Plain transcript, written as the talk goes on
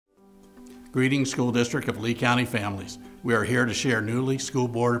Greetings, School District of Lee County families. We are here to share newly school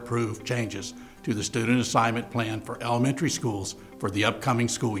board approved changes to the student assignment plan for elementary schools for the upcoming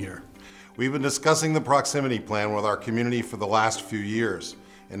school year. We've been discussing the proximity plan with our community for the last few years,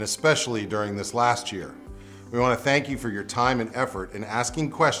 and especially during this last year. We want to thank you for your time and effort in asking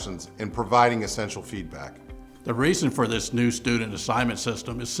questions and providing essential feedback. The reason for this new student assignment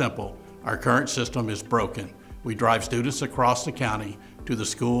system is simple. Our current system is broken. We drive students across the county to the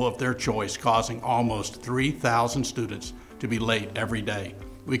school of their choice, causing almost 3,000 students to be late every day.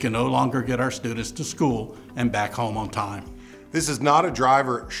 We can no longer get our students to school and back home on time. This is not a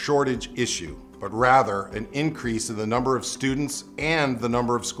driver shortage issue, but rather an increase in the number of students and the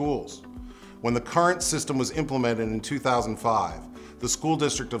number of schools. When the current system was implemented in 2005, the School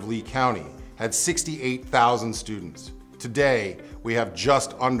District of Lee County had 68,000 students. Today, we have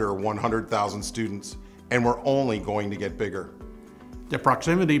just under 100,000 students, and we're only going to get bigger. The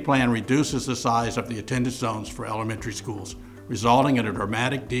proximity plan reduces the size of the attendance zones for elementary schools, resulting in a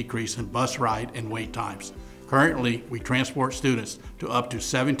dramatic decrease in bus ride and wait times. Currently, we transport students to up to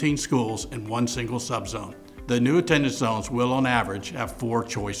 17 schools in one single subzone. The new attendance zones will, on average, have 4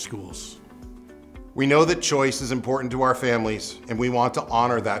 choice schools. We know that choice is important to our families, and we want to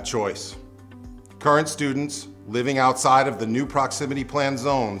honor that choice. Current students living outside of the new proximity plan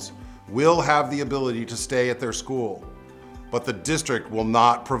zones will have the ability to stay at their school, but the district will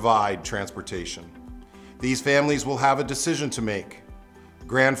not provide transportation. These families will have a decision to make: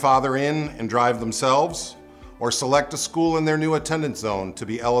 grandfather in and drive themselves, or select a school in their new attendance zone to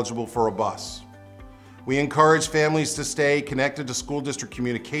be eligible for a bus. We encourage families to stay connected to school district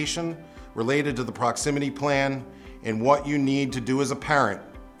communication related to the proximity plan and what you need to do as a parent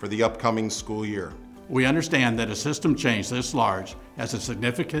for the upcoming school year. We understand that a system change this large has a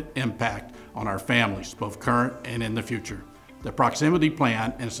significant impact on our families, both current and in the future. The proximity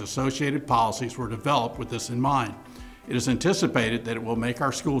plan and its associated policies were developed with this in mind. It is anticipated that it will make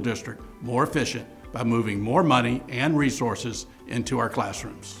our school district more efficient by moving more money and resources into our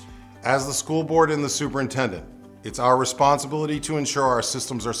classrooms. As the school board and the superintendent, it's our responsibility to ensure our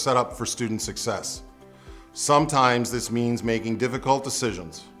systems are set up for student success. Sometimes this means making difficult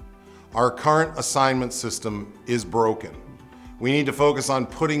decisions. Our current assignment system is broken. We need to focus on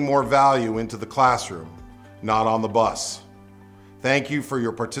putting more value into the classroom, not on the bus. Thank you for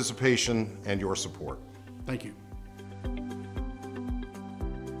your participation and your support. Thank you.